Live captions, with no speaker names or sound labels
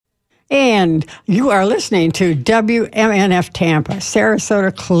And you are listening to WMNF Tampa,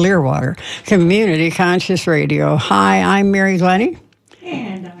 Sarasota Clearwater Community Conscious Radio. Hi, I'm Mary Glenny.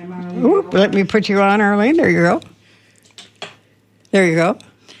 And I'm Arlene. Let me put you on, Arlene. There you go. There you go.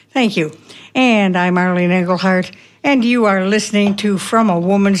 Thank you. And I'm Arlene Engelhardt, and you are listening to From a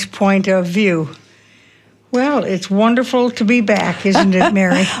Woman's Point of View. Well, it's wonderful to be back, isn't it,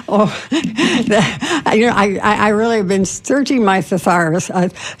 Mary? I really have been searching my thesaurus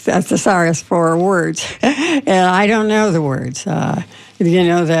for words, and I don't know the words. That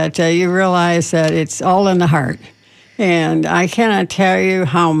you realize that it's all in the heart. And I cannot tell you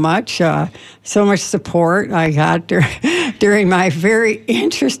how much, so much support I got during my very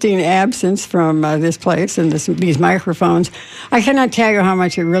interesting absence from this place and these microphones. I cannot tell you how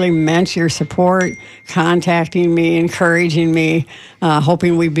much it really meant, your support, contacting me, encouraging me,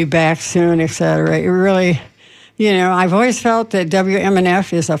 hoping we'd be back soon, et cetera. It really, I've always felt that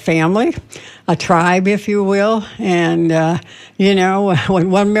WMNF is a family, a tribe, if you will. And,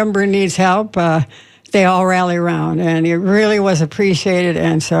 when one member needs help, they all rally around, and it really was appreciated.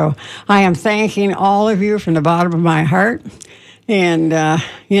 And so I am thanking all of you from the bottom of my heart. And,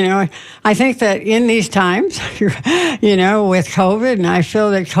 I think that in these times, with COVID, and I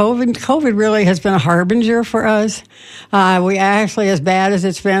feel that COVID really has been a harbinger for us. We actually, as bad as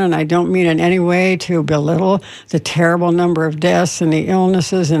it's been, and I don't mean in any way to belittle the terrible number of deaths and the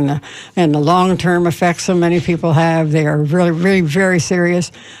illnesses and the long-term effects so many people have. They are really, really very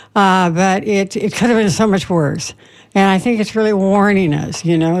serious. But it could have been so much worse. And I think it's really warning us,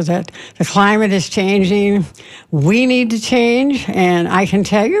 that the climate is changing. We need to change. And I can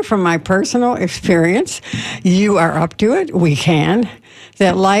tell you from my personal experience, you are up to it. We can.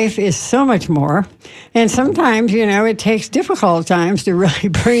 That life is so much more. And sometimes, it takes difficult times to really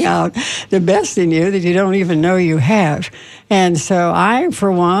bring out the best in you that you don't even know you have. And so I,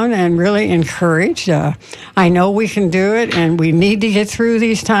 for one, am really encouraged. I know we can do it, and we need to get through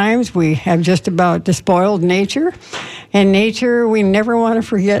these times. We have just about despoiled nature. And nature, we never want to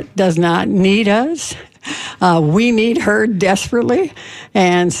forget, does not need us. We need her desperately.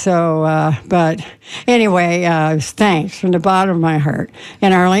 And so, but anyway, thanks from the bottom of my heart.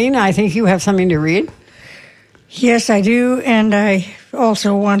 And Arlene, I think you have something to read. Yes, I do. And I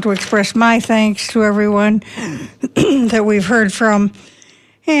also want to express my thanks to everyone that we've heard from.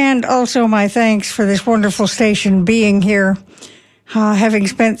 And also my thanks for this wonderful station being here. Having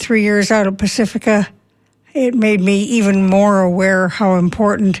spent 3 years out of Pacifica, it made me even more aware how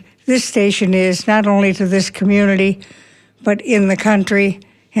important this station is, not only to this community, but in the country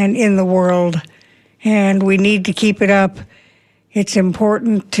and in the world. And we need to keep it up. It's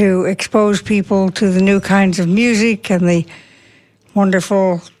important to expose people to the new kinds of music and the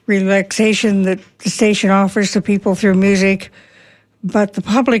wonderful relaxation that the station offers to people through music. But the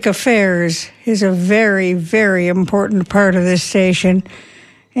public affairs is a very, very important part of this station.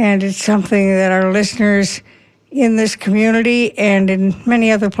 And it's something that our listeners in this community and in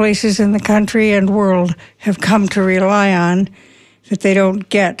many other places in the country and world have come to rely on that they don't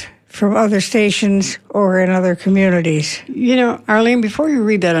get from other stations or in other communities. Arlene, before you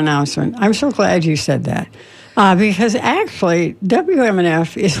read that announcement, I'm so glad you said that. Because actually,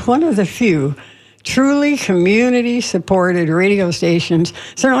 WMNF is one of the few truly community-supported radio stations,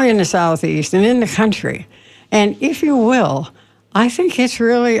 certainly in the Southeast and in the country. And if you will, I think it's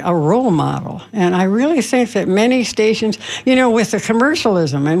really a role model. And I really think that many stations, with the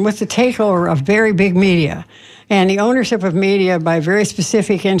commercialism and with the takeover of very big media and the ownership of media by very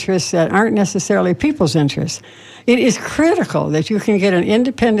specific interests that aren't necessarily people's interests, it is critical that you can get an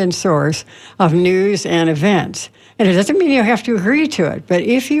independent source of news and events. And it doesn't mean you have to agree to it, but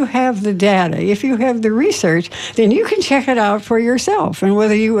if you have the data, if you have the research, then you can check it out for yourself. And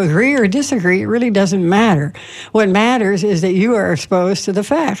whether you agree or disagree, it really doesn't matter. What matters is that you are exposed to the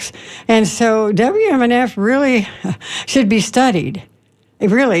facts. And so WMNF really should be studied.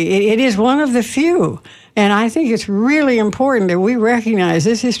 It is one of the few. And I think it's really important that we recognize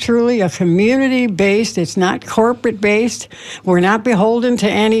this is truly a community-based, it's not corporate-based. We're not beholden to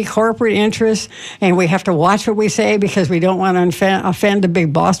any corporate interests, and we have to watch what we say because we don't want to offend the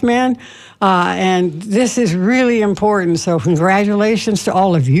big boss man. And this is really important. So congratulations to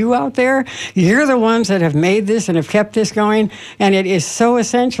all of you out there. You're the ones that have made this and have kept this going. And it is so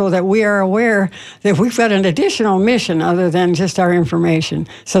essential that we are aware that we've got an additional mission other than just our information.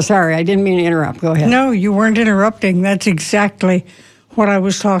 So sorry, I didn't mean to interrupt. Go ahead. No, you weren't interrupting. That's exactly what I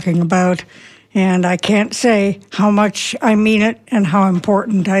was talking about. And I can't say how much I mean it and how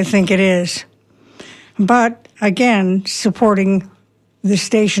important I think it is. But again, supporting the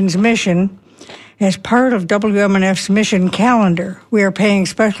station's mission As part of WMNF's mission calendar, we are paying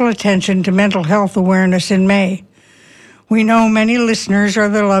special attention to mental health awareness in May. We know many listeners or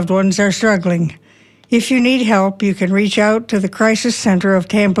their loved ones are struggling. If you need help, you can reach out to the Crisis Center of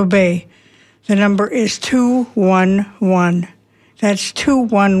Tampa Bay. The number is 211. That's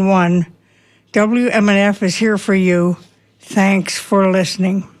 211. WMNF is here for you. Thanks for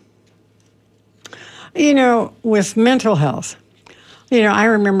listening. You know, with mental health, I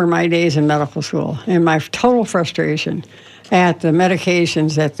remember my days in medical school and my total frustration at the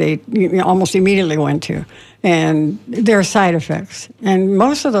medications that they almost immediately went to and their side effects. And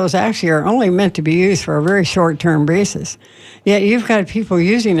most of those actually are only meant to be used for a very short-term basis. Yet you've got people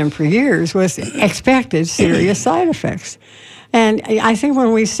using them for years with expected serious side effects. And I think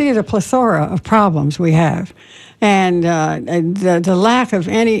when we see the plethora of problems we have and the lack of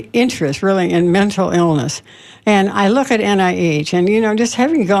any interest really in mental illness, and I look at NIH, and, just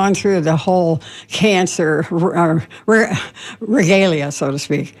having gone through the whole cancer regalia, so to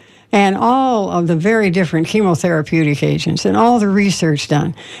speak, and all of the very different chemotherapeutic agents and all the research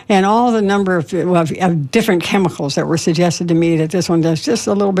done and all the number of different chemicals that were suggested to me that this one does just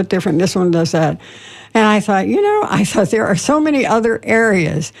a little bit different, this one does that. And I thought, there are so many other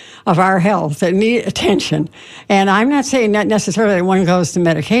areas of our health that need attention. And I'm not saying that necessarily one goes to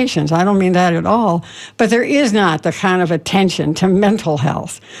medications. I don't mean that at all. But there is not the kind of attention to mental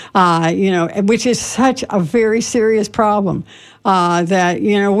health, which is such a very serious problem. That,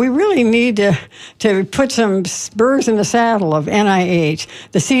 we really need to put some spurs in the saddle of NIH,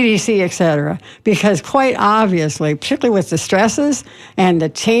 the CDC, et cetera, because quite obviously, particularly with the stresses and the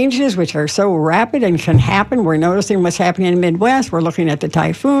changes, which are so rapid and can happen, we're noticing what's happening in the Midwest, we're looking at the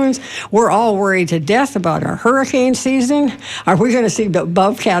typhoons, we're all worried to death about our hurricane season. Are we going to see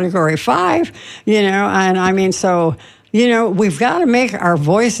above Category 5? We've got to make our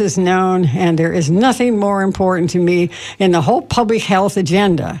voices known, and there is nothing more important to me in the whole public health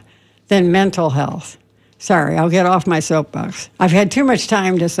agenda than mental health. Sorry, I'll get off my soapbox. I've had too much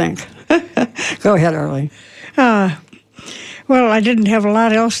time to think. Go ahead, Arlene. Well, I didn't have a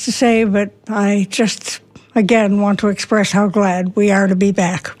lot else to say, but I just, again, want to express how glad we are to be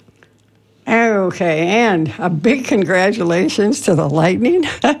back. Okay, and a big congratulations to the Lightning.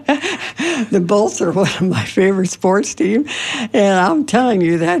 The Bolts are one of my favorite sports teams, and I'm telling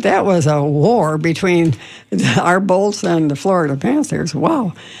you that was a war between our Bolts and the Florida Panthers.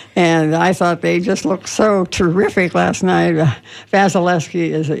 Wow. And I thought they just looked so terrific last night. Vasilevsky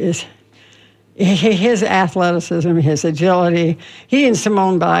is his athleticism, his agility, he and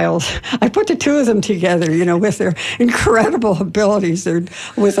Simone Biles, I put the two of them together, with their incredible abilities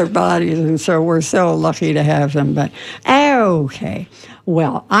with their bodies, and so we're so lucky to have them. But, okay.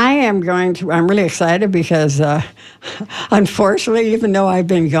 Well, I'm really excited because, unfortunately, even though I've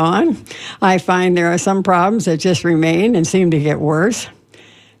been gone, I find there are some problems that just remain and seem to get worse.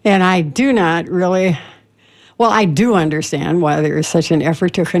 And I do not really... Well, I do understand why there is such an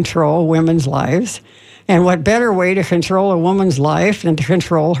effort to control women's lives. And what better way to control a woman's life than to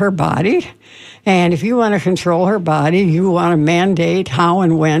control her body? And if you want to control her body, you want to mandate how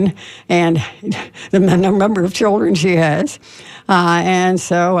and when and the number of children she has. And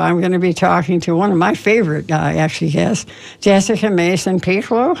so I'm going to be talking to one of my favorite guests, Jessica Mason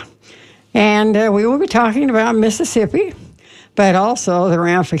Pieklo. And we will be talking about Mississippi, but also the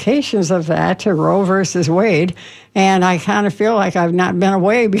ramifications of that to Roe versus Wade. And I kind of feel like I've not been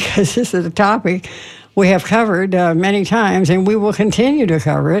away because this is a topic we have covered many times, and we will continue to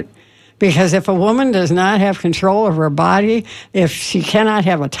cover it. Because if a woman does not have control of her body, if she cannot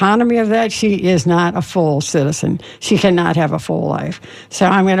have autonomy of that, she is not a full citizen. She cannot have a full life. So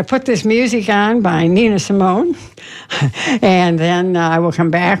I'm going to put this music on by Nina Simone, and then I will come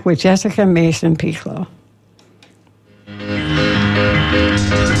back with Jessica Mason Pieklo.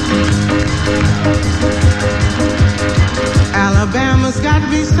 Alabama's got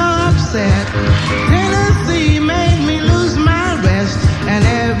me so upset. Tennessee made me lose my rest. And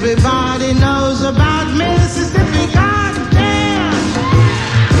everybody knows about Mississippi. Goddamn!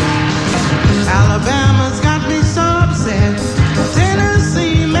 Alabama's got me so upset.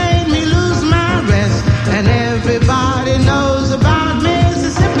 Tennessee made me lose my rest. And everybody knows about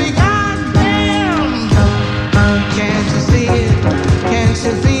Mississippi. Goddamn! Can't you see?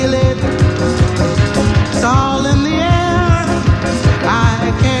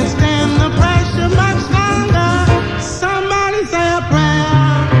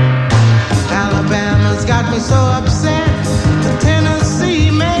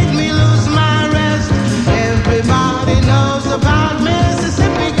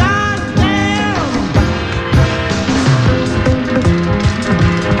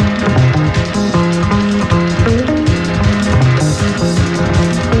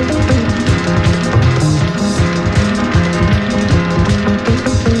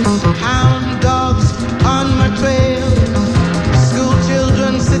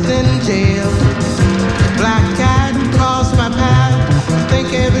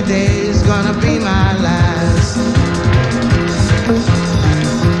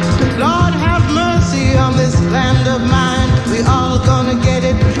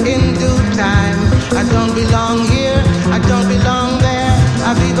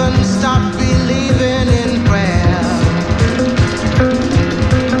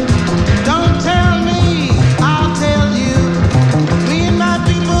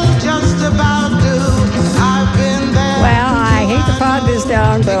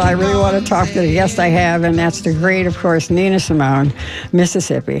 moment that I really want to talk to the guest I have, and that's the great, of course, Nina Simone,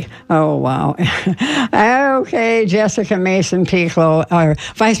 Mississippi. Oh, wow. Okay, Jessica Mason-Piccolo,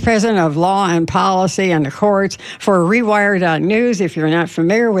 Vice President of Law and Policy and the Courts for Rewire.News. If you're not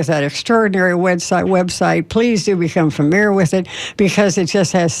familiar with that extraordinary website, please do become familiar with it, because it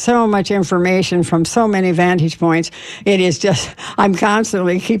just has so much information from so many vantage points. It is just, I'm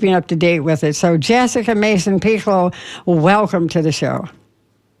constantly keeping up to date with it. So Jessica Mason-Piccolo, welcome to the show.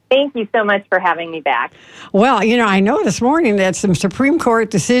 Thank you so much for having me back. Well, I know this morning that some Supreme Court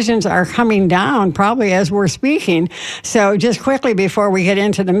decisions are coming down probably as we're speaking. So just quickly before we get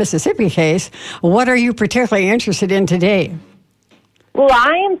into the Mississippi case, what are you particularly interested in today? Well,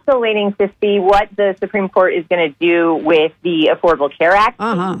 I am still waiting to see what the Supreme Court is going to do with the Affordable Care Act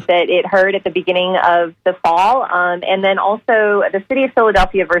that it heard at the beginning of the fall. And then also the City of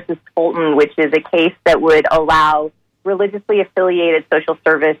Philadelphia versus Fulton, which is a case that would allow religiously affiliated social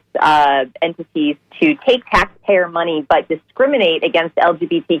service entities to take taxpayer money but discriminate against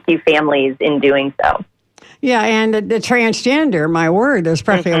LGBTQ families in doing so. Yeah, and the transgender, my word, there's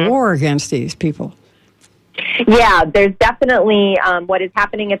practically a war against these people. Yeah, there's definitely what is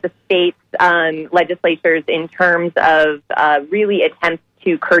happening at the state's legislatures in terms of really attempts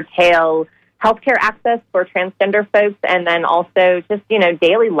to curtail healthcare access for transgender folks, and then also just,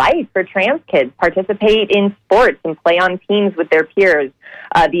 daily life for trans kids, participate in sports and play on teams with their peers.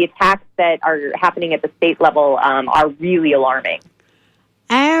 The attacks that are happening at the state level are really alarming.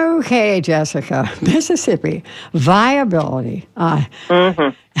 Okay, Jessica, Mississippi, viability.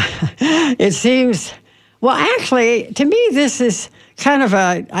 It seems, well, actually, to me, this is kind of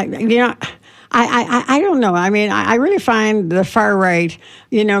I don't know. I mean, I really find the far right,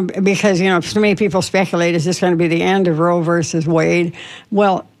 because, so many people speculate, is this going to be the end of Roe versus Wade?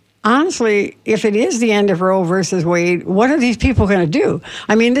 Well, honestly, if it is the end of Roe versus Wade, what are these people going to do?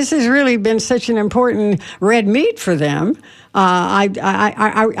 I mean, this has really been such an important red meat for them.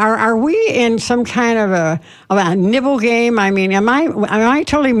 Are we in some kind of a nibble game? I mean, am I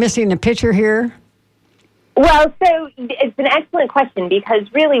totally missing the picture here? Well, so it's an excellent question, because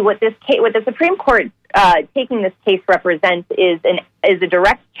really what the Supreme Court taking this case represents is a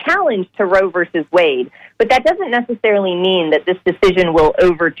direct challenge to Roe versus Wade. But that doesn't necessarily mean that this decision will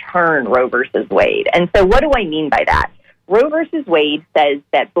overturn Roe versus Wade. And so what do I mean by that? Roe versus Wade says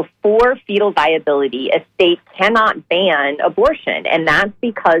that before fetal viability, a state cannot ban abortion, and that's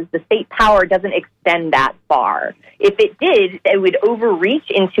because the state power doesn't extend that far. If it did, it would overreach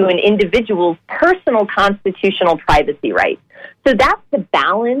into an individual's personal constitutional privacy rights. So that's the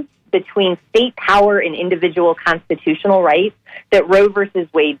balance between state power and individual constitutional rights that Roe versus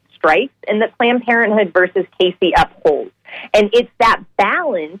Wade strikes and that Planned Parenthood versus Casey upholds. And it's that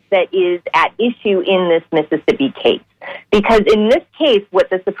balance that is at issue in this Mississippi case. Because in this case, what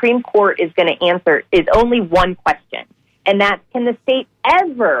the Supreme Court is going to answer is only one question, and that's, can the state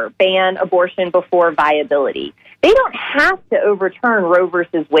ever ban abortion before viability? They don't have to overturn Roe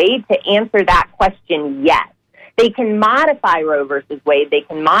versus Wade to answer that question yet. They can modify Roe versus Wade. They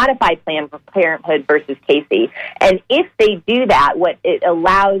can modify Planned Parenthood versus Casey. And if they do that, what it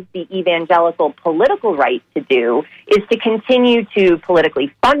allows the evangelical political right to do is to continue to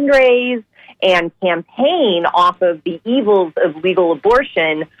politically fundraise and campaign off of the evils of legal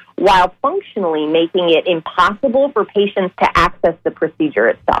abortion while functionally making it impossible for patients to access the procedure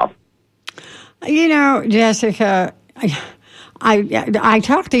itself. Jessica, I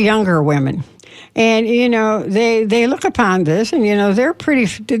talk to younger women. And they look upon this, and they're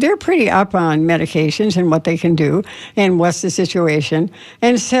pretty up on medications and what they can do and what's the situation.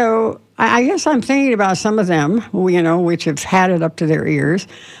 And so I guess I'm thinking about some of them, which have had it up to their ears.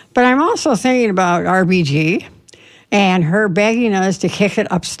 But I'm also thinking about RBG and her begging us to kick it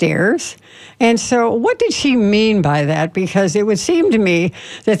upstairs. And so what did she mean by that? Because it would seem to me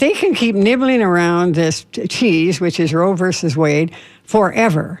that they can keep nibbling around this cheese, which is Roe versus Wade,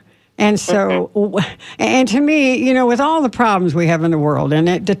 forever. And so, and to me, with all the problems we have in the world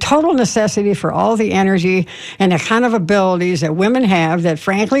and the total necessity for all the energy and the kind of abilities that women have that,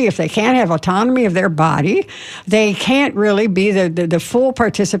 frankly, if they can't have autonomy of their body, they can't really be the full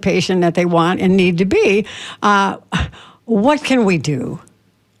participation that they want and need to be. What can we do?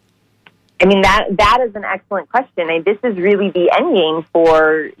 I mean, that is an excellent question. And this is really the end game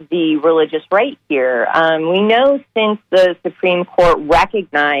for the religious right here. We know since the Supreme Court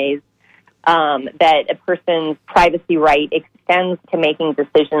recognized that a person's privacy right extends to making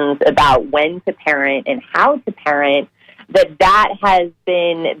decisions about when to parent and how to parent, that has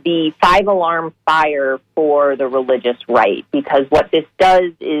been the 5-alarm fire for the religious right, because what this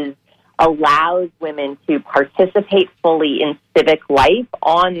does is allows women to participate fully in civic life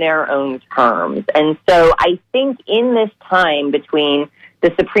on their own terms. And so I think in this time between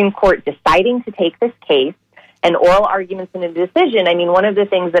the Supreme Court deciding to take this case and oral arguments and a decision, I mean, one of the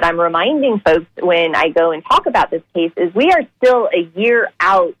things that I'm reminding folks when I go and talk about this case is we are still a year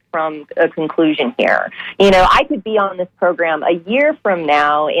out from a conclusion here. You know, I could be on this program a year from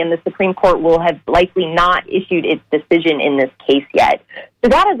now, and the Supreme Court will have likely not issued its decision in this case yet. So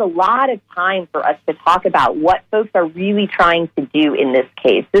that is a lot of time for us to talk about what folks are really trying to do in this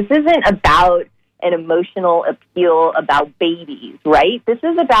case. This isn't about an emotional appeal about babies, right? This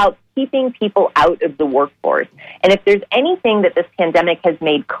is about keeping people out of the workforce. And if there's anything that this pandemic has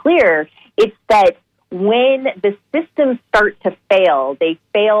made clear, it's that when the systems start to fail, they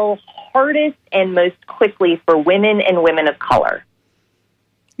fail hardest and most quickly for women and women of color.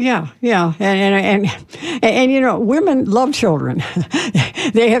 Yeah, and you know, women love children.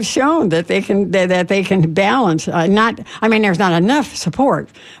 They have shown that they can balance. There's not enough support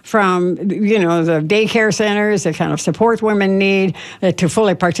from the daycare centers, the kind of support women need to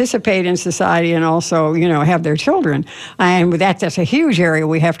fully participate in society and also have their children. And that's a huge area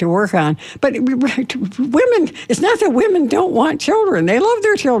we have to work on. But women, it's not that women don't want children. They love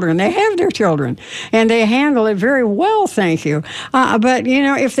their children. They have their children, and they handle it very well. Thank you. But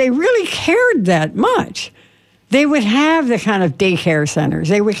if they really cared that much, they would have the kind of daycare centers.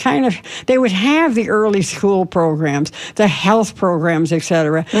 They would have the early school programs, the health programs, et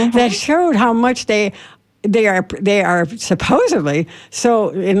cetera, that showed how much they are supposedly so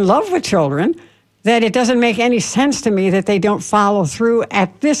in love with children that it doesn't make any sense to me that they don't follow through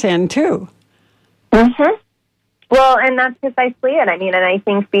at this end too. Mm-hmm. Well, and that's precisely it. And I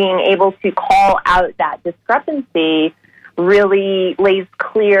think being able to call out that discrepancy really lays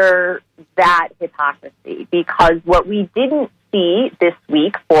clear that hypocrisy, because what we didn't see this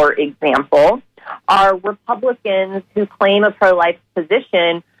week, for example, are Republicans who claim a pro-life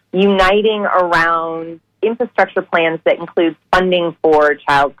position uniting around infrastructure plans that include funding for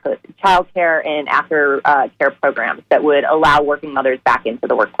child care and after care programs that would allow working mothers back into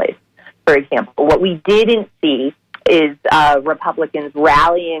the workplace, for example. What we didn't see is Republicans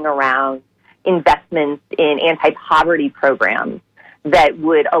rallying around investments in anti-poverty programs that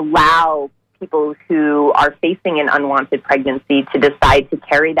would allow people who are facing an unwanted pregnancy to decide to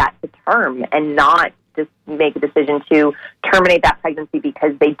carry that to term and not just make a decision to terminate that pregnancy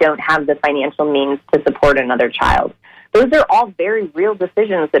because they don't have the financial means to support another child. Those are all very real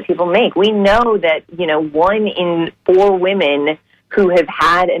decisions that people make. We know that, 1 in 4 women who have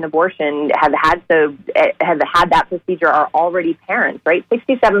had an abortion have had that procedure are already parents, right?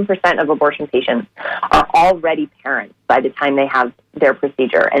 67% of abortion patients are already parents by the time they have their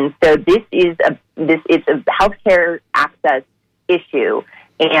procedure. And so it's a healthcare access issue,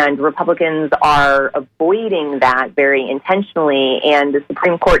 and Republicans are avoiding that very intentionally, and the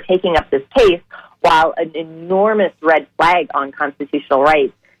Supreme Court taking up this case, while an enormous red flag on constitutional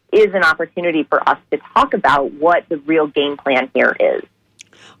rights, is an opportunity for us to talk about what the real game plan here is.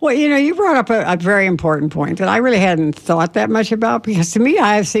 Well, you brought up a very important point that I really hadn't thought that much about, because to me,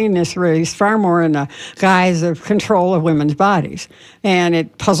 I've seen this raised far more in the guise of control of women's bodies. And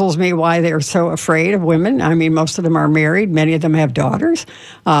it puzzles me why they're so afraid of women. I mean, most of them are married. Many of them have daughters.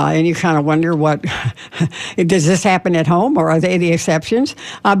 And you kind of wonder does this happen at home, or are they the exceptions?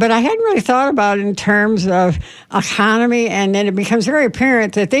 But I hadn't really thought about it in terms of economy. And then it becomes very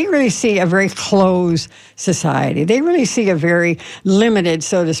apparent that they really see a very closed society. They really see a very limited,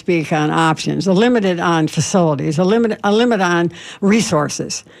 so to speak, on options, a limited on facilities, a limit on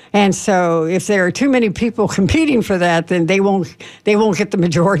resources. And so if there are too many people competing for that, then they won't get the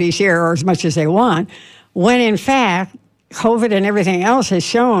majority share or as much as they want, when in fact COVID and everything else has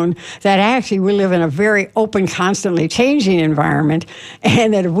shown that actually we live in a very open, constantly changing environment,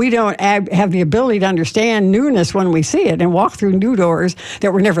 and that if we don't have the ability to understand newness when we see it and walk through new doors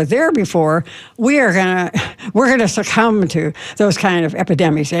that were never there before, we're gonna succumb to those kind of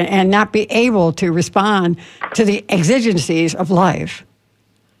epidemics and not be able to respond to the exigencies of life.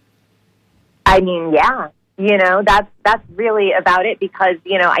 I mean, yeah, that's really about it, because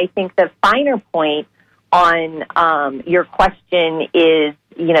I think the finer point on your question is,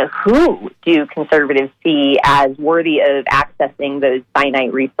 who do conservatives see as worthy of accessing those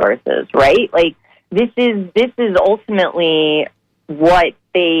finite resources, right? Like, this is ultimately what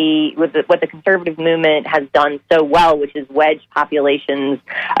the conservative movement has done so well, which is wedge populations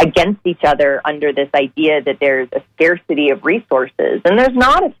against each other under this idea that there's a scarcity of resources. And there's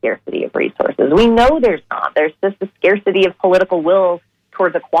not a scarcity of resources. We know there's not. There's just a scarcity of political will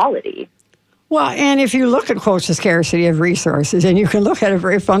towards equality. Well, and if you look at, quote, the scarcity of resources, and you can look at it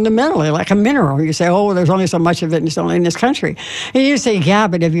very fundamentally, like a mineral. You say, oh, there's only so much of it, and it's only in this country. And you say, yeah,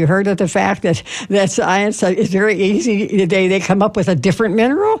 but have you heard of the fact that science is very easy? They come up with a different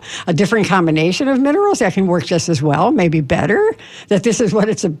mineral, a different combination of minerals that can work just as well, maybe better, that this is what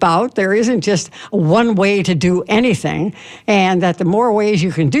it's about. There isn't just one way to do anything, and that the more ways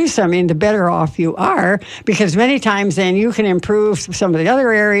you can do something, the better off you are, because many times then you can improve some of the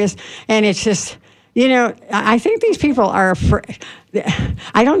other areas, and it's just, I think these people are afraid.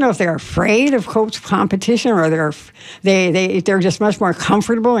 I don't know if they're afraid of, quote, competition, or they're just much more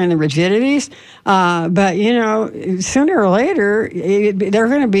comfortable in the rigidities. But sooner or later they're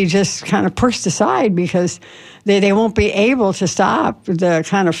going to be just kind of pushed aside, because they won't be able to stop the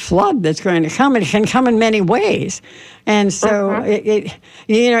kind of flood that's going to come. It can come in many ways, and so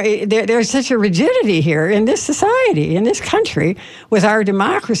there's such a rigidity here in this society, in this country, with our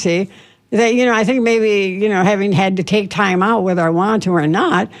democracy, that, I think maybe, having had to take time out, whether I want to or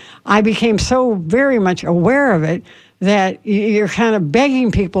not, I became so very much aware of it that you're kind of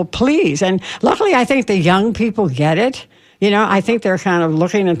begging people, please. And luckily, I think the young people get it. I think they're kind of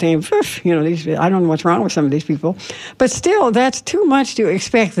looking and thinking, I don't know what's wrong with some of these people. But still, that's too much to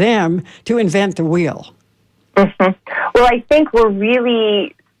expect them to invent the wheel. Mm-hmm. Well, I think we're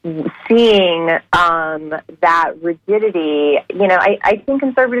really seeing that rigidity. I think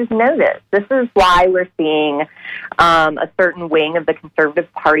conservatives know this. This is why we're seeing a certain wing of the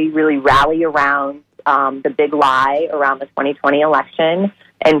Conservative Party really rally around the big lie around the 2020 election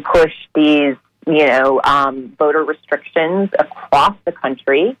and push these, voter restrictions across the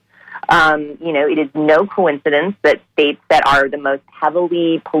country. It is no coincidence that states that are the most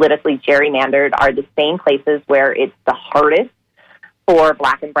heavily politically gerrymandered are the same places where it's the hardest for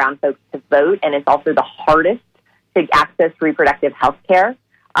Black and brown folks to vote, and it's also the hardest to access reproductive health care.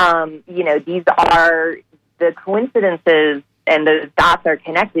 These are the coincidences, and those dots are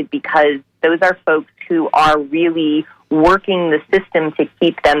connected because those are folks who are really working the system to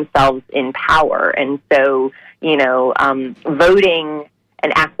keep themselves in power. And so, voting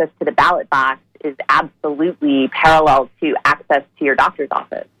and access to the ballot box is absolutely parallel to access to your doctor's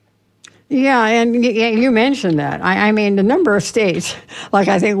office. Yeah, and you mentioned that. I mean, the number of states, like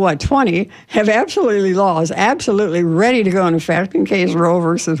I think, 20, have laws absolutely ready to go in effect in case Roe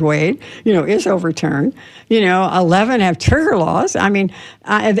versus Wade, is overturned. 11 have trigger laws. I mean,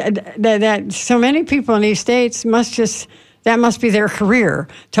 that so many people in these states that must be their career,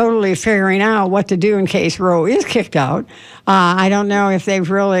 totally figuring out what to do in case Roe is kicked out. I don't know if they've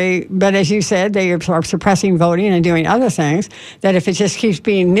really, but as you said, they are suppressing voting and doing other things, that if it just keeps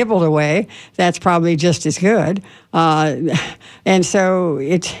being nibbled away, that's probably just as good. And so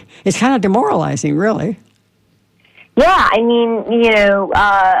it's kind of demoralizing, really. Yeah, I mean,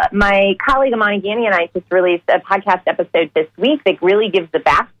 my colleague Amani Gani and I just released a podcast episode this week that really gives the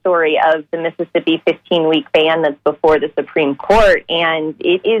backstory of the Mississippi 15-week ban that's before the Supreme Court, and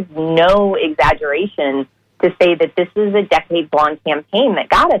it is no exaggeration to say that this is a decades-long campaign that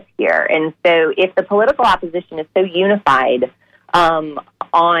got us here. And so if the political opposition is so unified on,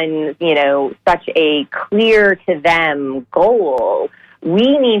 such a clear-to-them goal,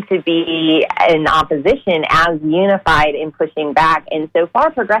 we need to be in opposition as unified in pushing back. And so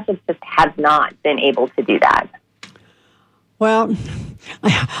far, progressives just have not been able to do that. Well,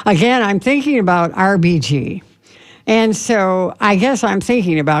 again, I'm thinking about RBG. And so I guess I'm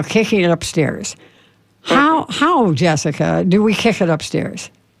thinking about kicking it upstairs. How, Jessica, do we kick it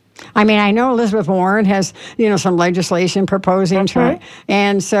upstairs? I mean, I know Elizabeth Warren has, some legislation proposing,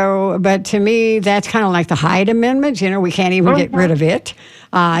 and so, but to me, that's kind of like the Hyde Amendment. We can't even get rid of it.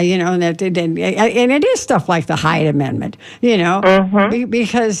 And it is stuff like the Hyde Amendment.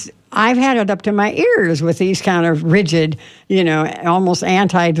 Because I've had it up to my ears with these kind of rigid, almost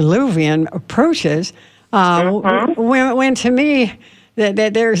antediluvian approaches. When to me,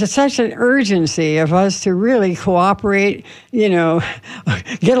 that there's such an urgency of us to really cooperate,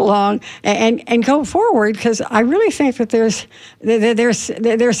 get along and go forward, because I really think that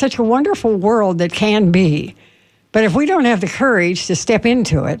there's such a wonderful world that can be. But if we don't have the courage to step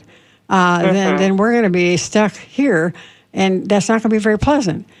into it, then we're going to be stuck here, and that's not going to be very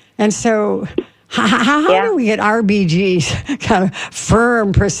pleasant. And so how do we get RBG's kind of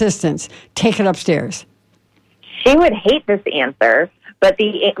firm persistence, take it upstairs? She would hate this answer. But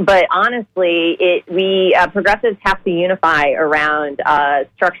honestly, we progressives have to unify around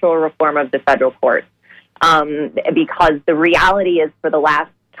structural reform of the federal courts, because the reality is, for the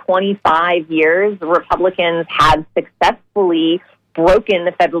last 25 years, Republicans have successfully broken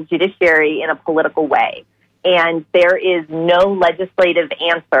the federal judiciary in a political way. and there is no legislative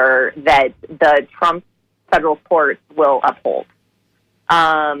answer that the Trump federal courts will uphold.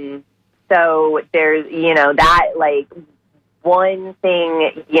 So there's, that, like, one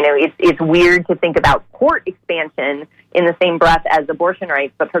thing, it's weird to think about court expansion in the same breath as abortion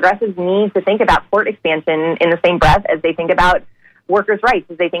rights, but progressives need to think about court expansion in the same breath as they think about workers' rights,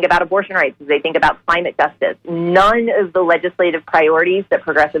 as they think about abortion rights, as they think about climate justice. None of the legislative priorities that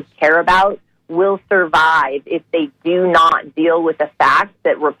progressives care about will survive if they do not deal with the fact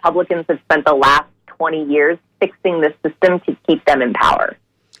that Republicans have spent the last 20 years fixing the system to keep them in power.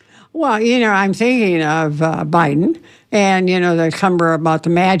 Well, I'm thinking of Biden and, the number about the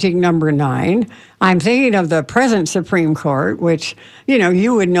magic number 9. I'm thinking of the present Supreme Court, which,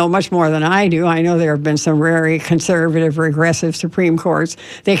 you would know much more than I do. I know there have been some very conservative, regressive Supreme Courts.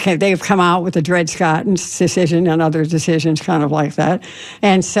 They've come out with the Dred Scott decision and other decisions kind of like that.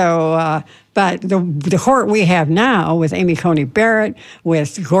 And so, but the court we have now with Amy Coney Barrett,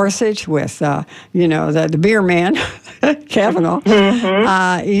 with Gorsuch, with, the beer man, Kavanaugh,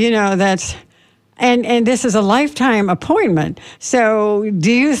 that's... And this is a lifetime appointment. So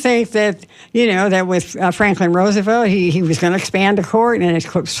do you think that, that with Franklin Roosevelt, he was going to expand the court and,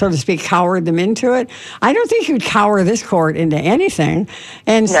 so to speak, cowered them into it? I don't think you'd cower this court into anything.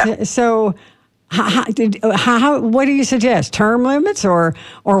 And no. So what do you suggest? Term limits or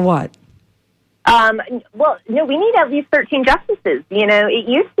what? Well, no, we need at least 13 justices. It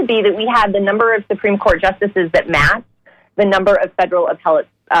used to be that we had the number of Supreme Court justices that matched the number of federal appellate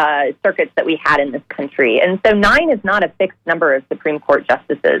circuits that we had in this country. And so 9 is not a fixed number of Supreme Court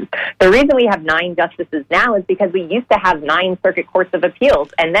justices. The reason we have 9 justices now is because we used to have 9 circuit courts of appeals,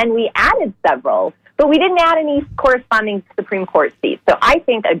 and then we added several, but we didn't add any corresponding Supreme Court seats. So I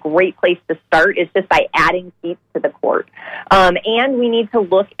think a great place to start is just by adding seats to the court. And we need to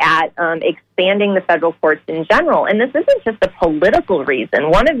look at expanding the federal courts in general. And this isn't just a political reason.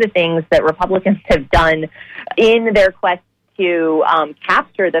 One of the things that Republicans have done in their quest to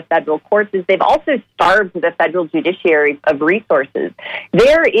capture the federal courts is they've also starved the federal judiciary of resources.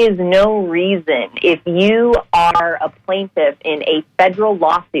 There is no reason, if you are a plaintiff in a federal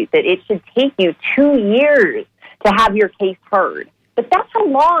lawsuit, that it should take you 2 years to have your case heard. But that's how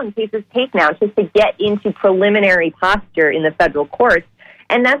long cases take now, just to get into preliminary posture in the federal courts.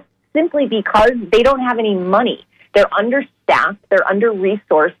 And that's simply because they don't have any money. They're understaffed. They're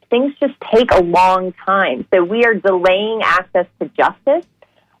under-resourced. Things just take a long time. So we are delaying access to justice.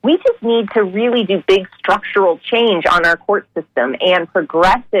 We just need to really do big structural change on our court system, and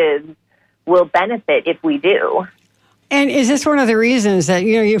progressives will benefit if we do. And is this one of the reasons that,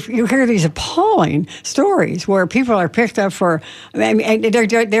 you hear these appalling stories where people are picked up for,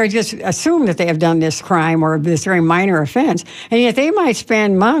 they're just assumed that they have done this crime or this very minor offense, and yet they might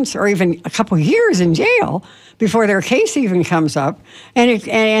spend months or even a couple of years in jail before their case even comes up, and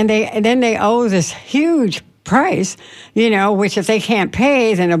then they owe this huge price, which if they can't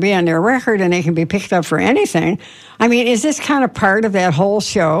pay, then it'll be on their record and they can be picked up for anything. I mean, is this kind of part of that whole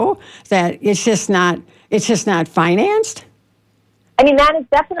show that it's just not financed? I mean, that is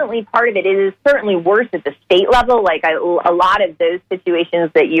definitely part of it. It is certainly worse at the state level. Like a lot of those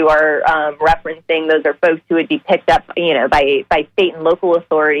situations that you are referencing, those are folks who would be picked up, by state and local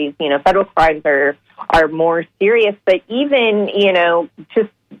authorities. Federal crimes are more serious, but even,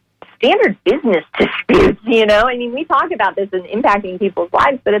 just standard business disputes, I mean, we talk about this as impacting people's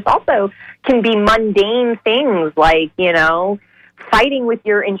lives, but it's also can be mundane things like, fighting with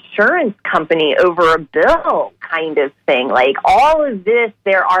your insurance company over a bill kind of thing. Like all of this,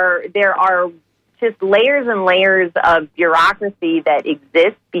 there are just layers and layers of bureaucracy that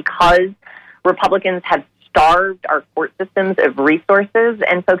exist because Republicans have starved our court systems of resources,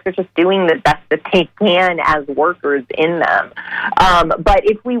 and folks are just doing the best that they can as workers in them. But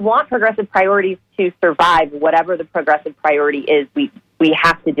if we want progressive priorities to survive, whatever the progressive priority is, we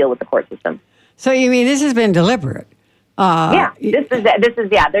have to deal with the court system. So you mean this has been deliberate? This isn't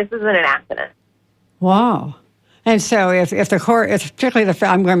an accident. Wow. And so if the court, particularly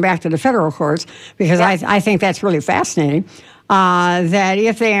I'm going back to the federal courts, because I think that's really fascinating, that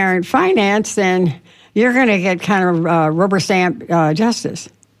if they aren't financed, then you're going to get kind of rubber stamp justice.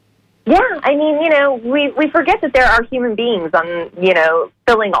 Yeah, I mean, we forget that there are human beings on,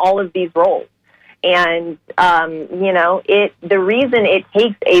 filling all of these roles. And, the reason it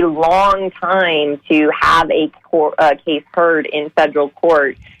takes a long time to have a case heard in federal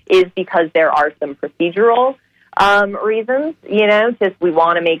court is because there are some procedural reasons, just we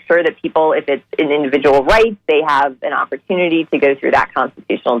want to make sure that people, if it's an individual right, they have an opportunity to go through that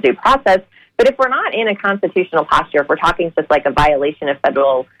constitutional due process. But if we're not in a constitutional posture, if we're talking just like a violation of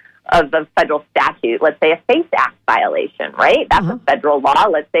federal a federal statute, let's say a FACE Act violation, right? That's a federal law.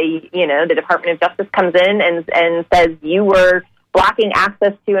 Let's say, the Department of Justice comes in and says you were blocking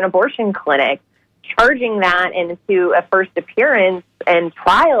access to an abortion clinic, charging that into a first appearance and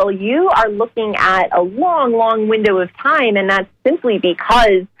trial, you are looking at a long, long window of time, and that's simply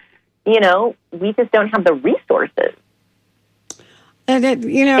because, we just don't have the resources. And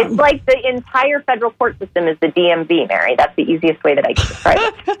it's like the entire federal court system is the DMV, Mary. That's the easiest way that I can describe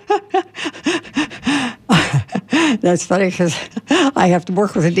it. That's funny because I have to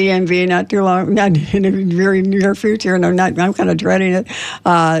work with the DMV not in the very near future, and I'm kind of dreading it.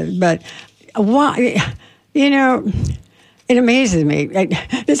 But why? It amazes me.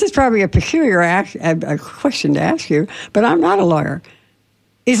 This is probably a peculiar a question to ask you, but I'm not a lawyer.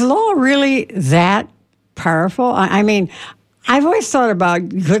 Is law really that powerful? I mean, I've always thought about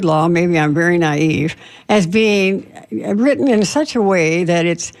good law, maybe I'm very naive, as being written in such a way that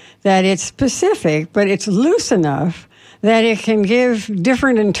it's specific, but it's loose enough that it can give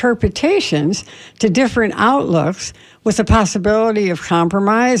different interpretations to different outlooks with the possibility of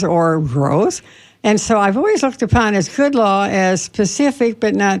compromise or growth. And so I've always looked upon as good law as specific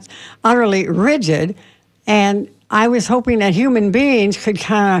but not utterly rigid. And I was hoping that human beings could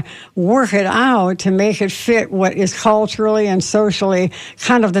kind of work it out to make it fit what is culturally and socially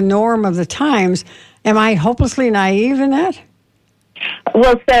kind of the norm of the times. Am I hopelessly naive in that?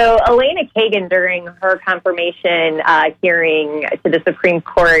 Well, so Elena Kagan, during her confirmation hearing to the Supreme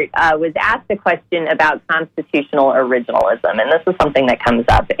Court, was asked a question about constitutional originalism. And this is something that comes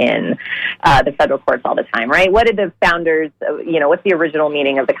up in the federal courts all the time, right? What did the founders, what's the original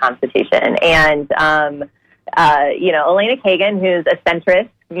meaning of the Constitution? And Elena Kagan, who's a centrist,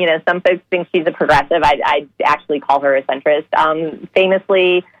 some folks think she's a progressive. I'd actually call her a centrist,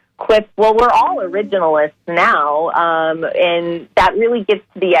 famously quipped, well, we're all originalists now. And that really gets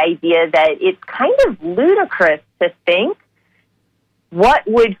to the idea that it's kind of ludicrous to think, what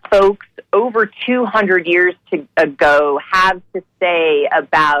would folks over 200 years ago have to say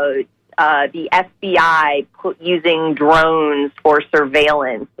about the FBI using drones for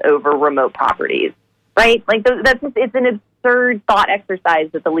surveillance over remote properties? Right? Like, it's an absurd thought exercise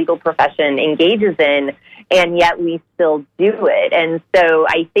that the legal profession engages in, and yet we still do it. And so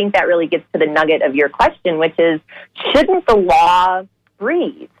I think that really gets to the nugget of your question, which is, shouldn't the law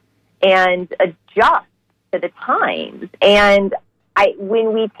breathe and adjust to the times? And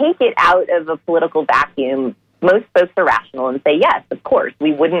when we take it out of a political vacuum, most folks are rational and say, yes, of course,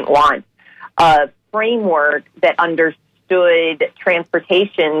 we wouldn't want a framework that understood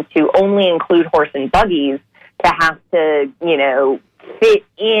transportation to only include horse and buggies to have to, fit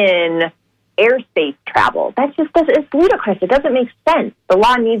in airspace travel. It's ludicrous. It doesn't make sense. The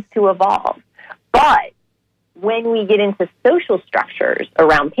law needs to evolve. But when we get into social structures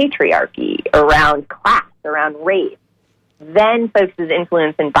around patriarchy, around class, around race, then folks'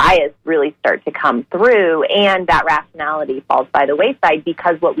 influence and bias really start to come through, and that rationality falls by the wayside,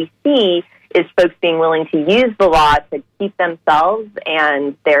 because what we see is folks being willing to use the law to keep themselves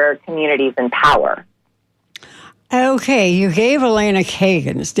and their communities in power. Okay, you gave Elena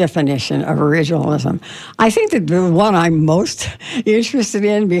Kagan's definition of originalism. I think that the one I'm most interested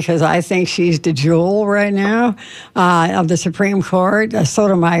in, because I think she's the jewel right now of the Supreme Court,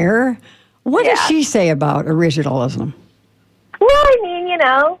 Sotomayor. What does she say about originalism? Well, I mean,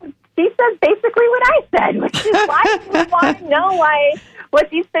 she said basically what I said, which is why we want to know what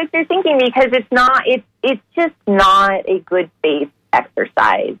these folks are thinking, because it's just not a good faith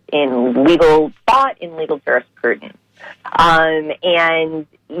exercise in legal thought, in legal jurisprudence. And,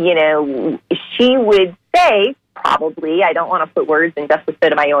 she would say, probably, I don't want to put words in Justice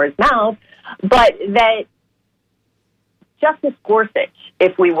Sotomayor's mouth, but that Justice Gorsuch,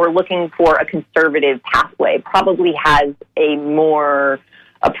 if we were looking for a conservative pathway, probably has a more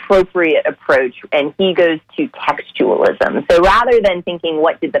appropriate approach, and he goes to textualism. So rather than thinking,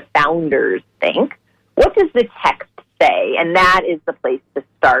 what did the founders think, what does the text say? And that is the place to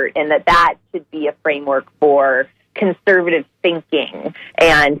start, and that should be a framework for conservative thinking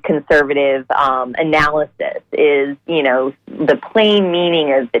and conservative analysis, is, the plain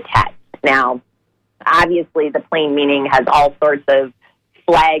meaning of the text. Now, obviously, the plain meaning has all sorts of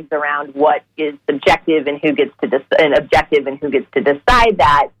flags around what is subjective and who gets to and objective and who gets to decide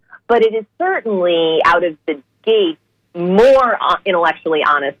that. But it is certainly, out of the gate, more intellectually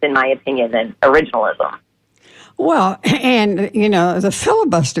honest, in my opinion, than originalism. Well, and, the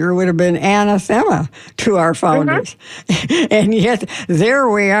filibuster would have been anathema to our founders. Mm-hmm. And yet there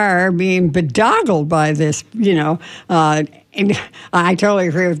we are being bedoggled by this, And I totally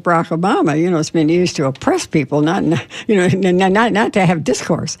agree with Barack Obama. It's been used to oppress people, not to have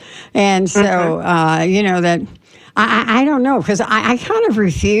discourse. And so, that I don't know, because I kind of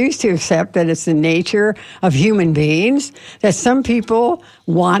refuse to accept that it's the nature of human beings, that some people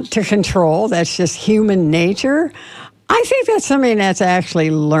want to control. That's just human nature. I think that's something that's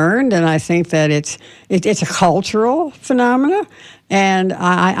actually learned, and I think that it's a cultural phenomena. And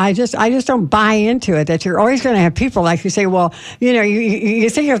I just don't buy into it, that you're always going to have people like you say, well, you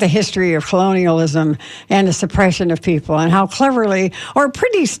think of the history of colonialism and the suppression of people and how cleverly or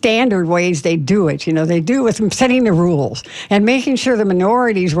pretty standard ways they do it. They do it with setting the rules and making sure the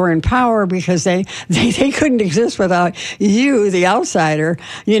minorities were in power because they couldn't exist without you, the outsider,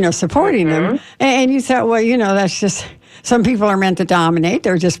 supporting them. And you thought, well, that's just... Some people are meant to dominate.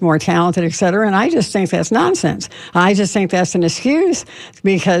 They're just more talented, et cetera. And I just think that's nonsense. I just think that's an excuse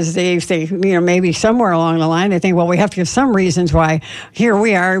because they maybe somewhere along the line, they think, well, we have to give some reasons why here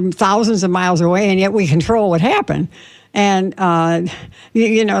we are thousands of miles away and yet we control what happened. And, that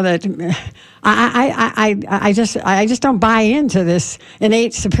I just don't buy into this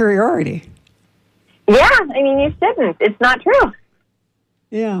innate superiority. Yeah. I mean, you shouldn't. It's not true.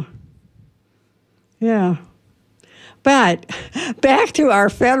 Yeah. Yeah. But back to our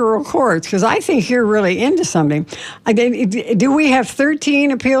federal courts, because I think you're really into something. Do we have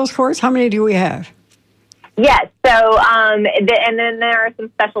 13 appeals courts? How many do we have? Yes. So, and then there are some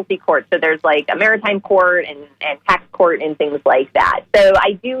specialty courts. So there's like a maritime court and tax court and things like that. So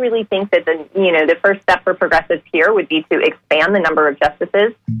I do really think that the first step for progressives here would be to expand the number of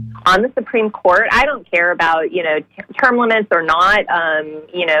justices on the Supreme Court. I don't care about, term limits or not.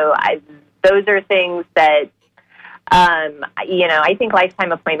 Those are things that, I think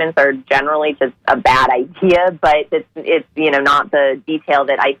lifetime appointments are generally just a bad idea, but it's not the detail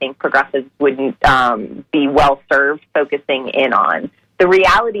that I think progressives wouldn't be well served focusing in on. The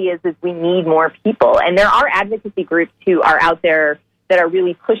reality is we need more people, and there are advocacy groups who are out there that are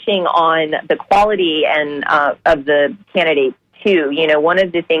really pushing on the quality and of the candidates too. One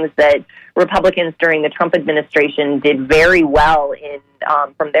of the things that Republicans during the Trump administration did very well in,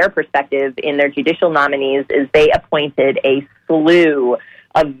 from their perspective, in their judicial nominees is they appointed a slew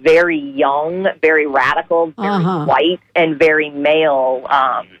of very young, very radical, very white, and very male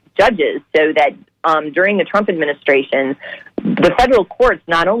judges, so that during the Trump administration, the federal courts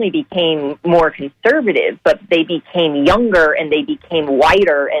not only became more conservative, but they became younger and they became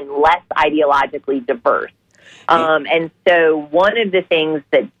whiter and less ideologically diverse. And so one of the things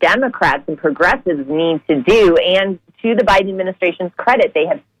that Democrats and progressives need to do, and to the Biden administration's credit, they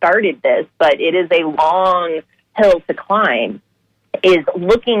have started this, but it is a long hill to climb, is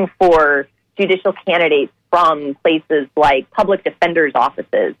looking for judicial candidates from places like public defenders'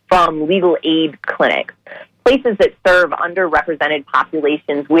 offices, from legal aid clinics, places that serve underrepresented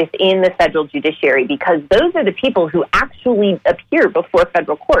populations within the federal judiciary, because those are the people who actually appear before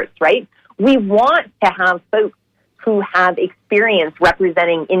federal courts, right? We want to have folks who have experience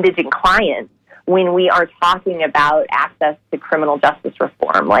representing indigent clients when we are talking about access to criminal justice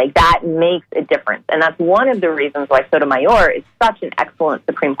reform. Like, that makes a difference. And that's one of the reasons why Sotomayor is such an excellent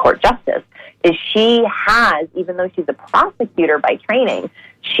Supreme Court justice, is she has, even though she's a prosecutor by training,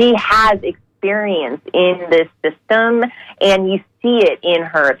 she has experience in this system, and you see it in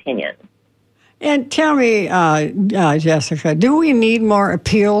her opinions. And tell me, Jessica, do we need more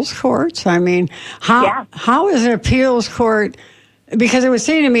appeals courts? I mean, how is an appeals court? Because it would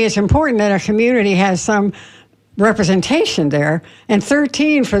seem to me it's important that our community has some representation there. And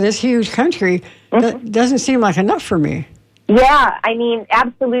 13 for this huge country doesn't seem like enough for me. Yeah, I mean,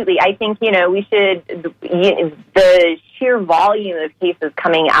 absolutely. I think, we should, the sheer volume of cases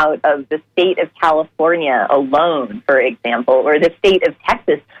coming out of the state of California alone, for example, or the state of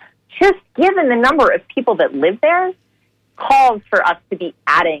Texas, just given the number of people that live there, calls for us to be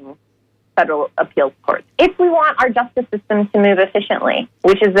adding federal appeals courts if we want our justice system to move efficiently,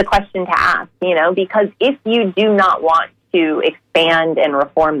 which is the question to ask, because if you do not want to expand and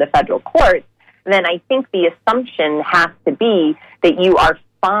reform the federal courts, then I think the assumption has to be that you are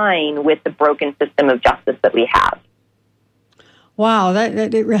fine with the broken system of justice that we have. Wow,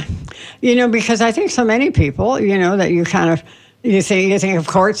 because I think so many people, that you kind of, you think of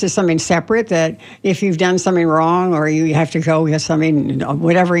courts as something separate, that if you've done something wrong or you have to go get something,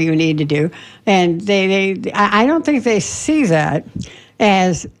 whatever you need to do. And I don't think they see that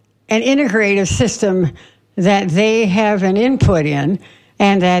as an integrative system that they have an input in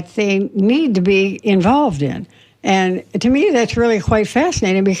and that they need to be involved in. And to me, that's really quite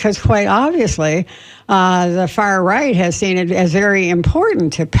fascinating because quite obviously, the far right has seen it as very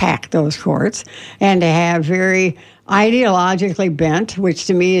important to pack those courts and to have very ideologically bent, which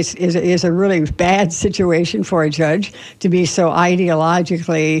to me is a really bad situation for a judge to be so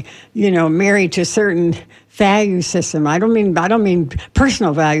ideologically, married to certain value system. I don't mean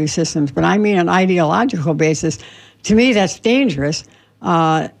personal value systems, but I mean an ideological basis. To me, that's dangerous.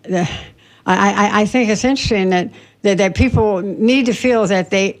 I think it's interesting that people need to feel that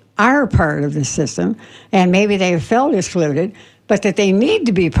they are part of the system, and maybe they have felt excluded, but that they need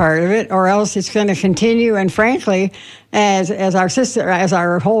to be part of it, or else it's going to continue. And frankly, as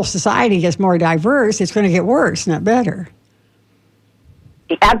our whole society gets more diverse, it's going to get worse, not better.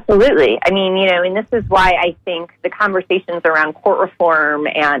 Absolutely. I mean, and this is why I think the conversations around court reform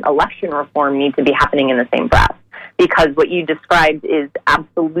and election reform need to be happening in the same breath. Because what you described is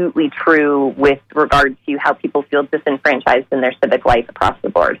absolutely true with regard to how people feel disenfranchised in their civic life across the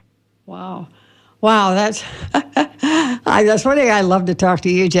board. Wow, that's that's one thing I love to talk to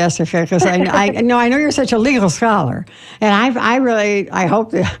you, Jessica, because I know you're such a legal scholar, and I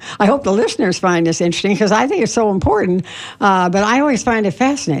hope the listeners find this interesting because I think it's so important. But I always find it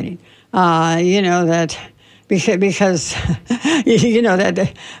fascinating, that. Because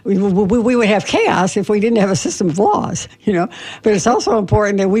that we would have chaos if we didn't have a system of laws, But it's also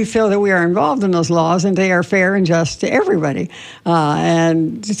important that we feel that we are involved in those laws and they are fair and just to everybody.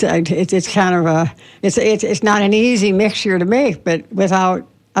 And it's kind of it's not an easy mixture to make, but without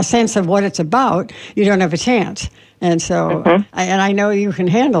a sense of what it's about, you don't have a chance. And so, I know you can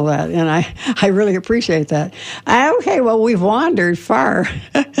handle that, and I really appreciate that. Okay, well, we've wandered far.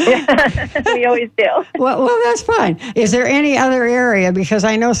 We always do. Well, that's fine. Is there any other area, because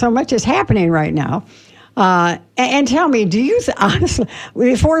I know so much is happening right now, and tell me, do you, honestly,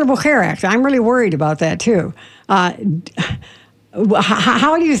 the Affordable Care Act, I'm really worried about that too. How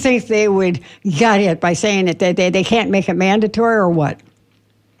do you think they would get it by saying that they can't make it mandatory or what?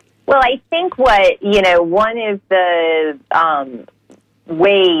 Well, I think one of the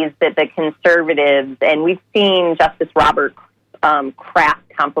ways that the conservatives, and we've seen Justice Robert craft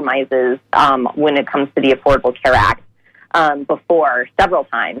compromises when it comes to the Affordable Care Act before, several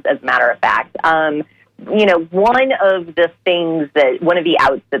times, as a matter of fact. One of the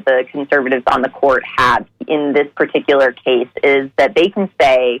outs that the conservatives on the court have in this particular case is that they can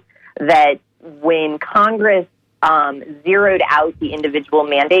say that when Congress zeroed out the individual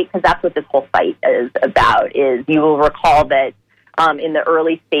mandate, because that's what this whole fight is about, is you will recall that in the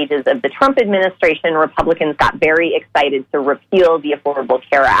early stages of the Trump administration, Republicans got very excited to repeal the Affordable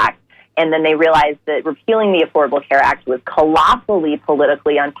Care Act. And then they realized that repealing the Affordable Care Act was colossally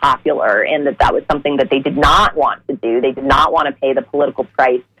politically unpopular and that was something that they did not want to do. They did not want to pay the political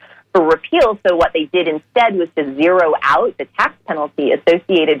price for repeal. So what they did instead was to zero out the tax penalty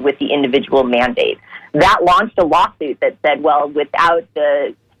associated with the individual mandate. That launched a lawsuit that said, well, without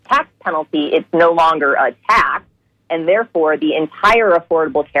the tax penalty, it's no longer a tax, and therefore the entire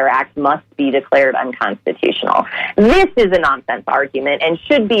Affordable Care Act must be declared unconstitutional. This is a nonsense argument and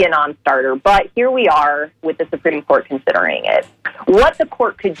should be a non-starter, but here we are with the Supreme Court considering it. What the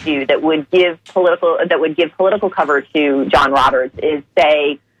court could do that would give political cover to John Roberts is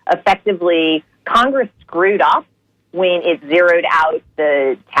say, effectively, Congress screwed up when it zeroed out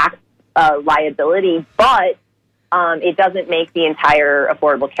the tax liability, but it doesn't make the entire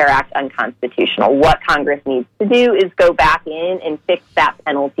Affordable Care Act unconstitutional. What Congress needs to do is go back in and fix that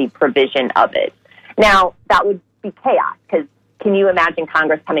penalty provision of it. Now, that would be chaos, because can you imagine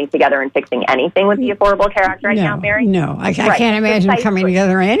Congress coming together and fixing anything with the Affordable Care Act now, Mary? No, I can't imagine coming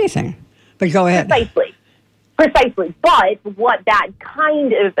together on anything. But go ahead. Precisely. But what that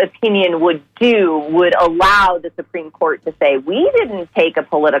kind of opinion would do would allow the Supreme Court to say, we didn't take a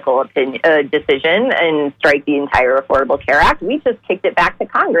political decision and strike the entire Affordable Care Act. We just kicked it back to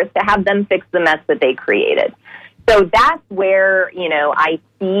Congress to have them fix the mess that they created. So that's where, I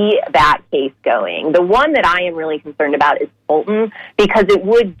see that case going. The one that I am really concerned about is Fulton, because it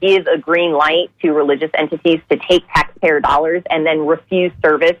would give a green light to religious entities to take taxpayer dollars and then refuse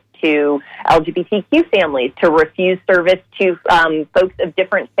service to LGBTQ families, to refuse service to folks of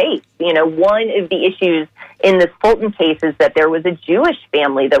different faiths. One of the issues in this Fulton case is that there was a Jewish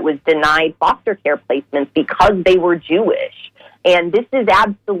family that was denied foster care placements because they were Jewish. And this is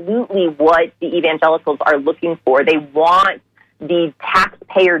absolutely what the evangelicals are looking for. They want the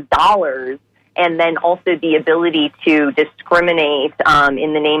taxpayer dollars and then also the ability to discriminate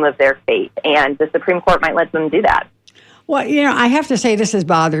in the name of their faith. And the Supreme Court might let them do that. Well, I have to say this has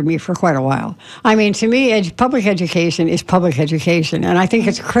bothered me for quite a while. I mean, to me, public education is public education, and I think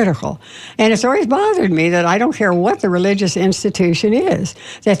it's critical. And it's always bothered me that I don't care what the religious institution is,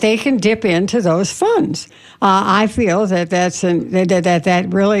 that they can dip into those funds. I feel that that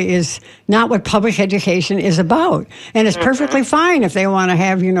really is not what public education is about. And it's perfectly fine if they want to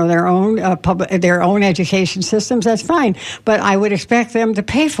have, their own their own education systems. That's fine, but I would expect them to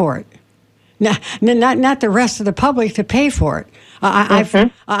pay for it. Not the rest of the public to pay for it. I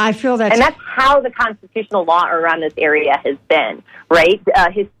feel that, and that's how the constitutional law around this area has been, right?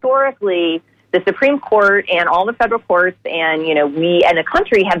 Historically, the Supreme Court and all the federal courts, and we and the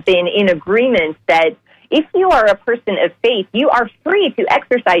country have been in agreement that if you are a person of faith, you are free to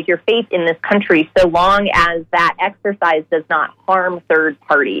exercise your faith in this country so long as that exercise does not harm third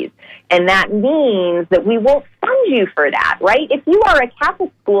parties. And that means that we won't fund you for that, right? If you are a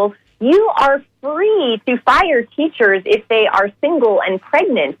Catholic school, you are free to fire teachers if they are single and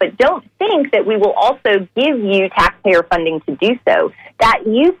pregnant, but don't think that we will also give you taxpayer funding to do so. That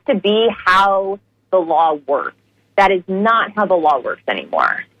used to be how the law worked. That is not how the law works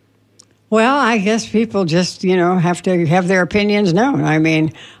anymore. Well, I guess people just, have to have their opinions known. I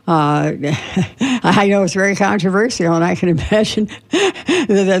mean, I know it's very controversial, and I can imagine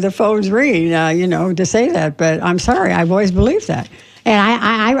the phone's ringing, to say that. But I'm sorry, I've always believed that. And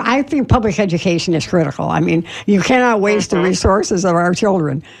I think public education is critical. I mean, you cannot waste the resources of our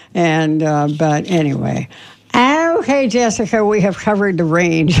children. And but anyway. Okay, Jessica, we have covered the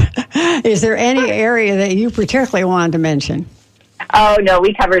range. Is there any area that you particularly wanted to mention? Oh, no,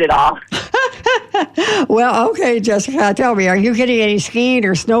 we covered it all. Well, okay, Jessica, tell me, are you getting any skiing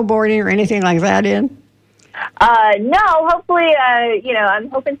or snowboarding or anything like that in? No, hopefully, I'm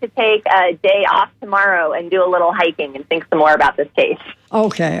hoping to take a day off tomorrow and do a little hiking and think some more about this case.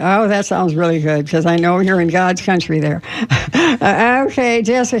 Okay. Oh, that sounds really good because I know you're in God's country there. Okay,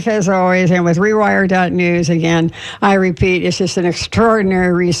 Jessica, as always, and with Rewire.News, again, I repeat, it's just an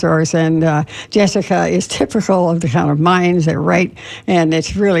extraordinary resource, and Jessica is typical of the kind of minds that write, and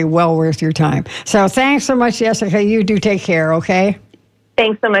it's really well worth your time. So thanks so much, Jessica. You do take care, okay?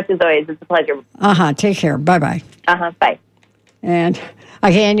 Thanks so much, as always. It's a pleasure. Take care. Bye-bye. Bye. And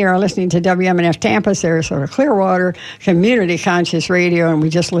again, you're listening to WMNF Tampa, Sarasota, Clearwater, Community Conscious Radio, and we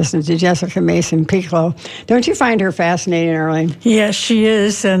just listened to Jessica Mason-Piccolo. Don't you find her fascinating, Arlene? Yes, she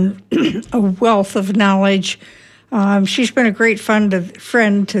is, and a wealth of knowledge. She's been a great friend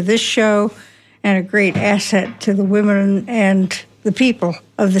to this show and a great asset to the women and the people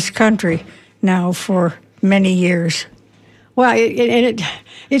of this country now for many years. Well, it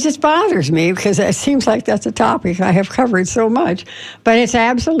just bothers me because it seems like that's a topic I have covered so much, but it's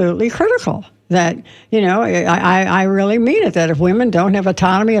absolutely critical that, I really mean it, that if women don't have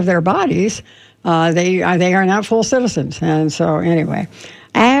autonomy of their bodies, they are not full citizens. And so anyway,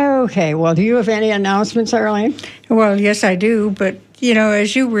 okay, well, do you have any announcements, Arlene? Well, yes, I do, but,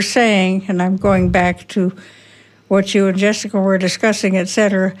 as you were saying, and I'm going back to what you and Jessica were discussing, et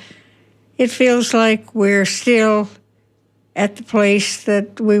cetera, it feels like we're still at the place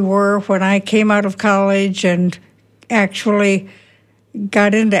that we were when I came out of college and actually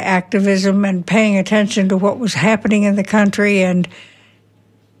got into activism and paying attention to what was happening in the country and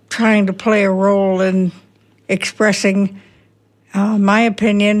trying to play a role in expressing my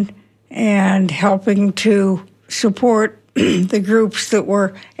opinion and helping to support the groups that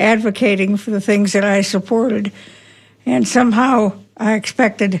were advocating for the things that I supported. And somehow I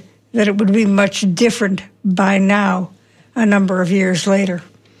expected that it would be much different by now, a number of years later.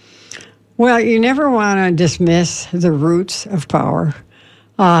 Well, you never want to dismiss the roots of power.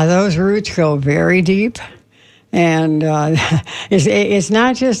 Those roots go very deep, and it's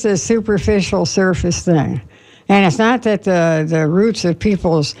not just a superficial surface thing. And it's not that the roots of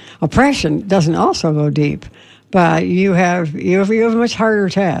people's oppression doesn't also go deep, but you have a much harder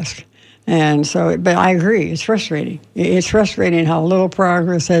task. And so, but I agree, it's frustrating. It's frustrating how little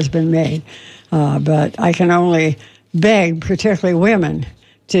progress has been made. But I can only beg, particularly women,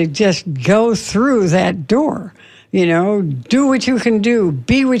 to just go through that door. Do what you can do,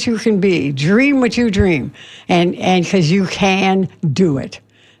 be what you can be, dream what you dream, and because you can do it.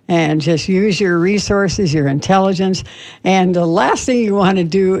 And just use your resources, your intelligence. And the last thing you want to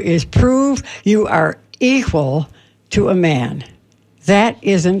do is prove you are equal to a man. That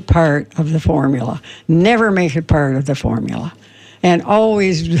isn't part of the formula. Never make it part of the formula. And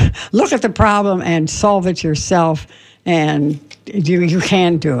always look at the problem and solve it yourself, and you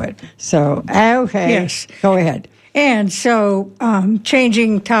can do it. So, okay. Yes. Go ahead. And so,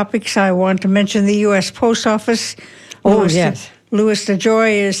 changing topics, I want to mention the U.S. Post Office. Oh, yes. Louis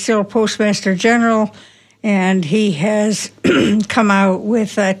DeJoy is still Postmaster General, and he has come out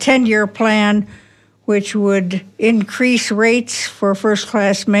with a 10-year plan which would increase rates for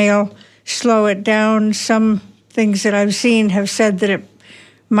first-class mail, slow it down. Some things that I've seen have said that it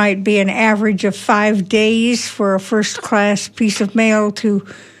might be an average of 5 days for a first-class piece of mail to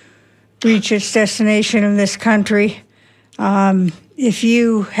reach its destination in this country. If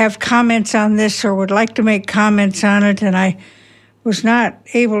you have comments on this or would like to make comments on it, and I was not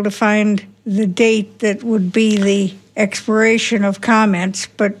able to find the date that would be the expiration of comments,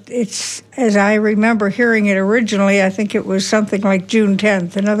 but it's, as I remember hearing it originally, I think it was something like June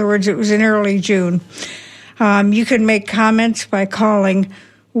 10th. In other words, it was in early June. You can make comments by calling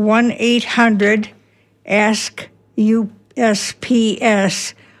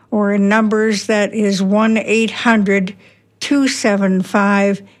 1-800-ASK-USPS, or in numbers that is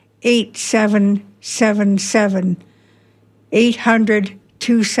 1-800-275-8777.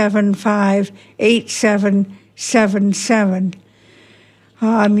 800-275-8777.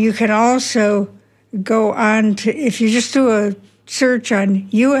 You can also go on to, if you just do a search on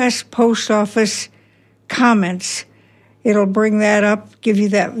U.S. Post Office comments, it'll bring that up, give you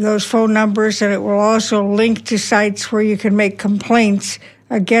those phone numbers, and it will also link to sites where you can make complaints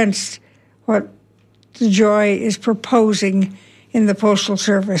against what the Joy is proposing in the Postal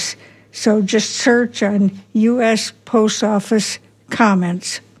Service. So just search on U.S. Post Office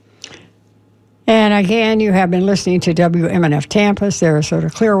comments. And again, you have been listening to WMNF Tampa, Sarasota,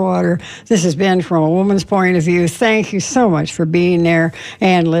 Clearwater. This has been From a Woman's Point of View. Thank you so much for being there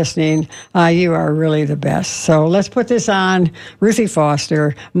and listening. You are really the best. So let's put this on. Ruthie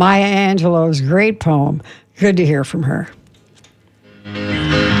Foster, Maya Angelou's great poem. Good to hear from her.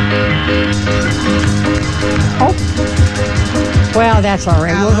 Oh, well, that's all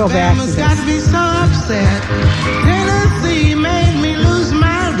right. We'll go back to this. Got to be so upset. Tennessee made me lose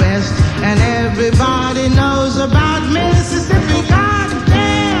my rest, and everybody knows about Mississippi.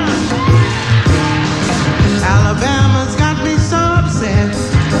 Goddamn! Alabama's got me so upset.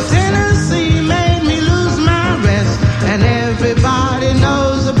 Tennessee made me lose my rest, and everybody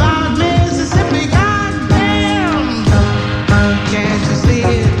knows about Mississippi. Goddamn! Can't you see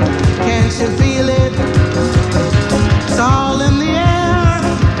it? Can't you feel it? It's all in the air.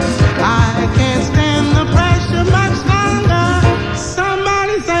 I can't stand the pressure much longer.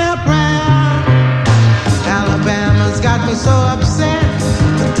 Somebody say a prayer. Alabama's got me so upset.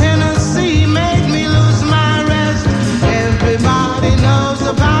 Tennessee made me lose my rest. Everybody knows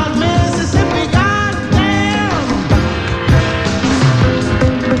about Mississippi. Goddamn.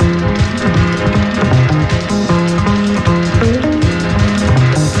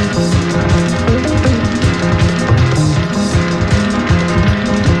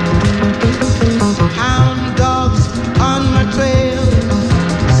 Hound dogs on my trail.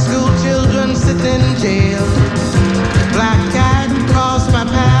 School children sit in jail. Black cat cross my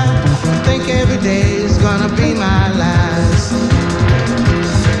path. Think every day is gonna be my last.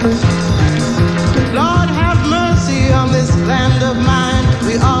 Lord have mercy on this land of mine.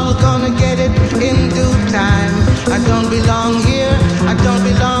 We all gonna get it in due time. I don't belong here, I don't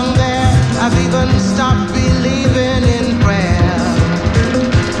belong there. I've even stopped believing in prayer.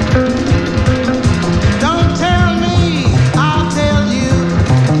 Don't tell me, I'll tell you.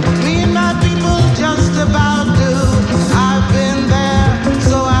 Me and my people just about do. I've been there,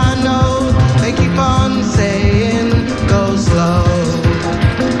 so I know. They keep on saying, go slow.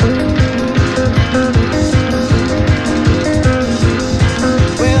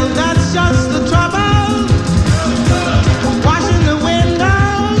 Well, that's just the trouble. Washing the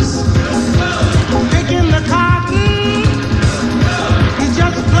windows, picking the cotton. He's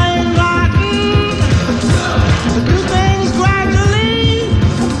just plain rotten. Do things gradually,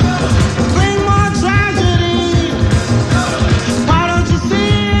 bring more tragedy. Why don't you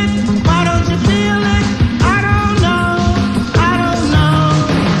see it? Why don't you feel it? I don't know.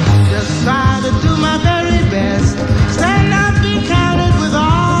 Just try to do my very best. Stand up, be counted with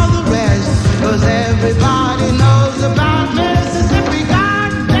all the rest. 'Cause everybody knows about Mississippi.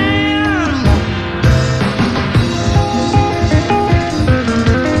 Goddamn!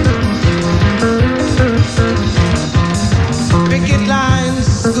 Picket lines,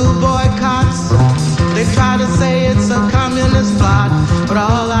 school boycotts. They try to say